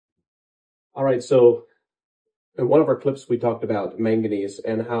All right, so in one of our clips, we talked about manganese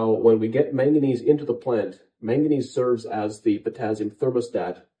and how when we get manganese into the plant, manganese serves as the potassium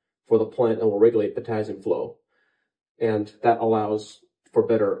thermostat for the plant and will regulate potassium flow. And that allows for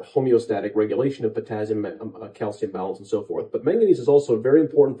better homeostatic regulation of potassium, calcium balance, and so forth. But manganese is also very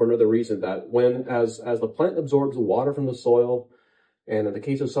important for another reason, that as the plant absorbs water from the soil, and in the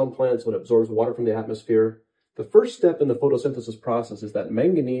case of some plants, when it absorbs water from the atmosphere, the first step in the photosynthesis process is that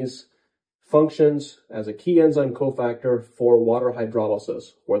manganese functions as a key enzyme cofactor for water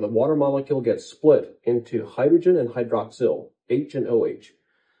hydrolysis, where the water molecule gets split into hydrogen and hydroxyl, H and OH.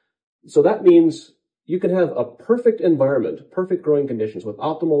 So that means you can have a perfect environment, perfect growing conditions with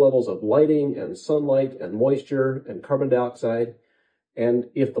optimal levels of lighting and sunlight and moisture and carbon dioxide. And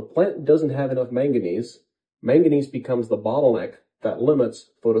if the plant doesn't have enough manganese, manganese becomes the bottleneck that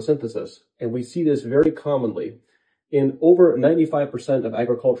limits photosynthesis. And we see this very commonly in over 95% of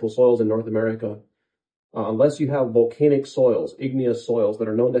agricultural soils in North America. Unless you have volcanic soils, igneous soils that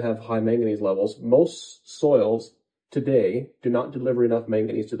are known to have high manganese levels, most soils today do not deliver enough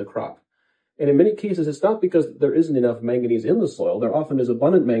manganese to the crop. And in many cases, it's not because there isn't enough manganese in the soil. There often is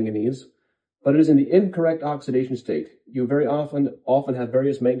abundant manganese, but it is in the incorrect oxidation state. You very often have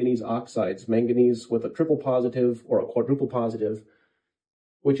various manganese oxides, manganese with a triple positive or a quadruple positive,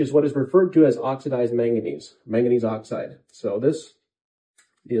 which is what is referred to as oxidized manganese, manganese oxide. So this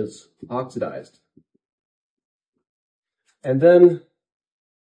is oxidized. And then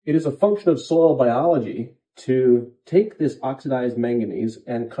it is a function of soil biology to take this oxidized manganese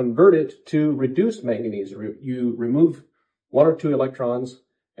and convert it to reduced manganese. You remove 1 or 2 electrons,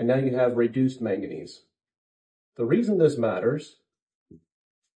 and now you have reduced manganese. The reason this matters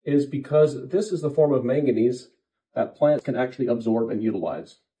is because this is the form of manganese that plants can actually absorb and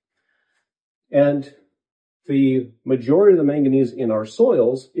utilize. And the majority of the manganese in our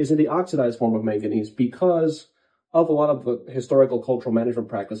soils is in the oxidized form of manganese because of a lot of the historical cultural management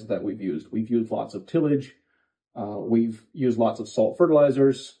practices that we've used. We've used lots of tillage. We've used lots of salt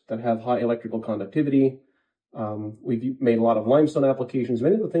fertilizers that have high electrical conductivity. We've made a lot of limestone applications.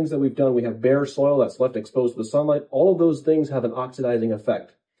 Many of the things that we've done, we have bare soil that's left exposed to the sunlight. All of those things have an oxidizing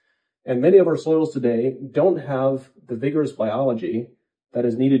effect. And many of our soils today don't have the vigorous biology that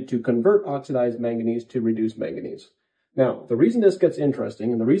is needed to convert oxidized manganese to reduced manganese. Now, the reason this gets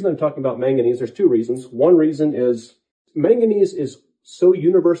interesting, and the reason I'm talking about manganese, there's 2 reasons. One reason is manganese is so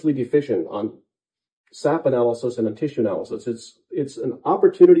universally deficient on sap analysis and on tissue analysis. It's an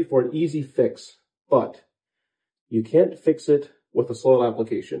opportunity for an easy fix, but you can't fix it with a soil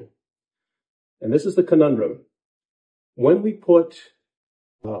application. And this is the conundrum. When we put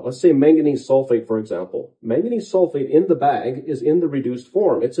let's say manganese sulfate, for example. Manganese sulfate in the bag is in the reduced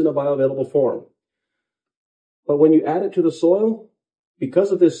form. It's in a bioavailable form. But when you add it to the soil,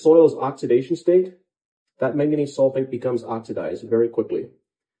 because of this soil's oxidation state, that manganese sulfate becomes oxidized very quickly.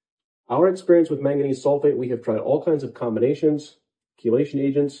 Our experience with manganese sulfate, we have tried all kinds of combinations, chelation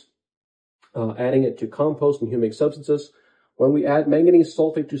agents, adding it to compost and humic substances. When we add manganese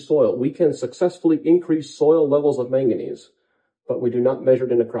sulfate to soil, we can successfully increase soil levels of manganese, but we do not measure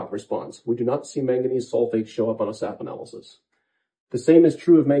it in a crop response. We do not see manganese sulfate show up on a sap analysis. The same is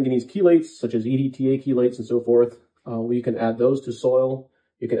true of manganese chelates, such as EDTA chelates and so forth. You can add those to soil.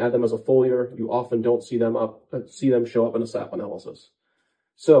 You can add them as a foliar. You often don't see them show up in a sap analysis.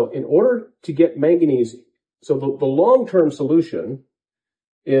 So in order to get manganese, so the long-term solution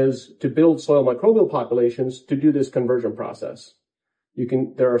is to build soil microbial populations to do this conversion process.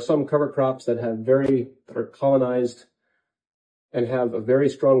 There are some cover crops that are colonized and have a very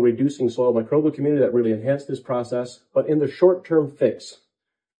strong reducing soil microbial community that really enhance this process. But in the short-term fix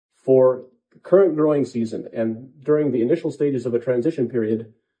for the current growing season and during the initial stages of a transition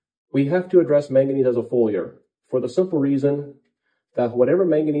period, we have to address manganese as a foliar for the simple reason that whatever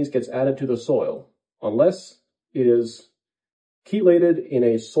manganese gets added to the soil, unless it is chelated in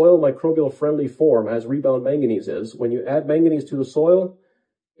a soil microbial friendly form as Rebound Manganese is, when you add manganese to the soil,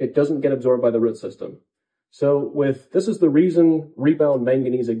 it doesn't get absorbed by the root system. So this is the reason Rebound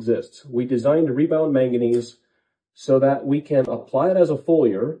Manganese exists. We designed Rebound Manganese so that we can apply it as a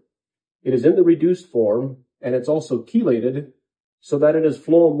foliar. It is in the reduced form, and it's also chelated so that it is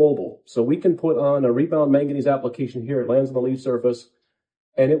phloem-mobile. So we can put on a Rebound Manganese application here. It lands on the leaf surface,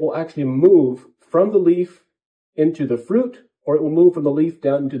 and it will actually move from the leaf into the fruit, or it will move from the leaf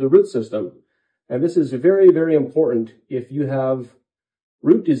down into the root system. And this is very, very important if you have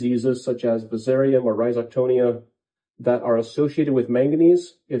root diseases such as Fusarium or Rhizoctonia that are associated with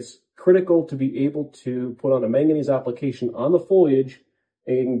manganese. It's critical to be able to put on a manganese application on the foliage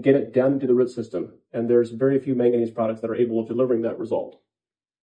and get it down into the root system. And there's very few manganese products that are able of delivering that result.